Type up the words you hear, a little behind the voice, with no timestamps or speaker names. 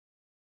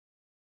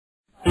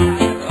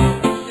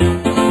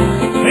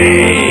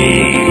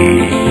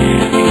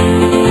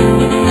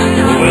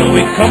Well,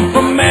 we come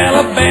from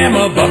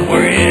Alabama, but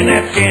we're in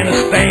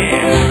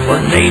Afghanistan. We're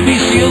Navy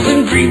SEALs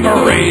and Green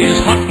Berets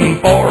hunting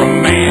for a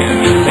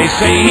man. They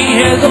say he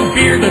has a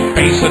beard that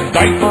paints a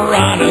diaper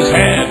on his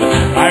head.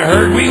 I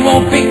heard we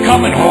won't be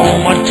coming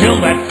home until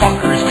that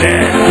fucker's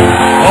dead.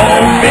 Oh,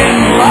 Bin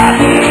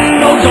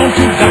Laden, no, don't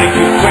you die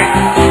too quick.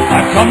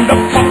 I come to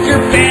fuck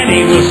your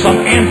fanny with some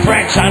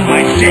anthrax on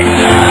my dick.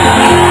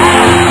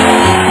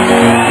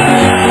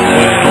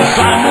 Well,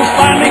 Osama's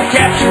finally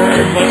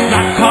captured, let's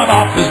not cut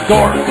off his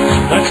dork.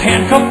 Let's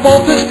handcuff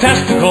both his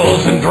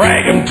testicles and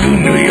drag him to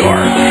New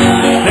York.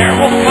 There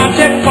we'll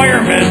contact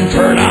firemen,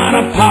 turn on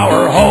a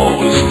power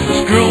hose,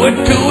 screw it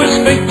to his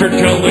sphincter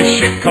till the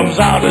shit comes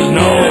out his nose.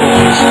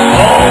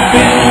 Oh,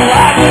 Bin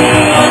Laden,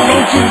 oh,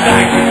 don't you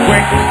die too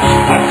quick.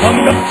 I come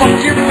to fuck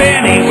your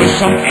fanny with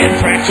some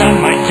anthrax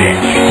on my dick.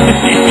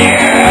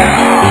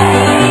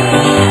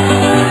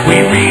 We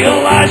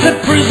realize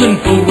that prison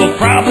food will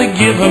probably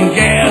give him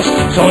gas,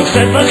 so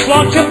instead let's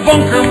launch a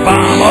bunker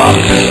bomb up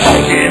his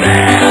fucking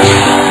ass.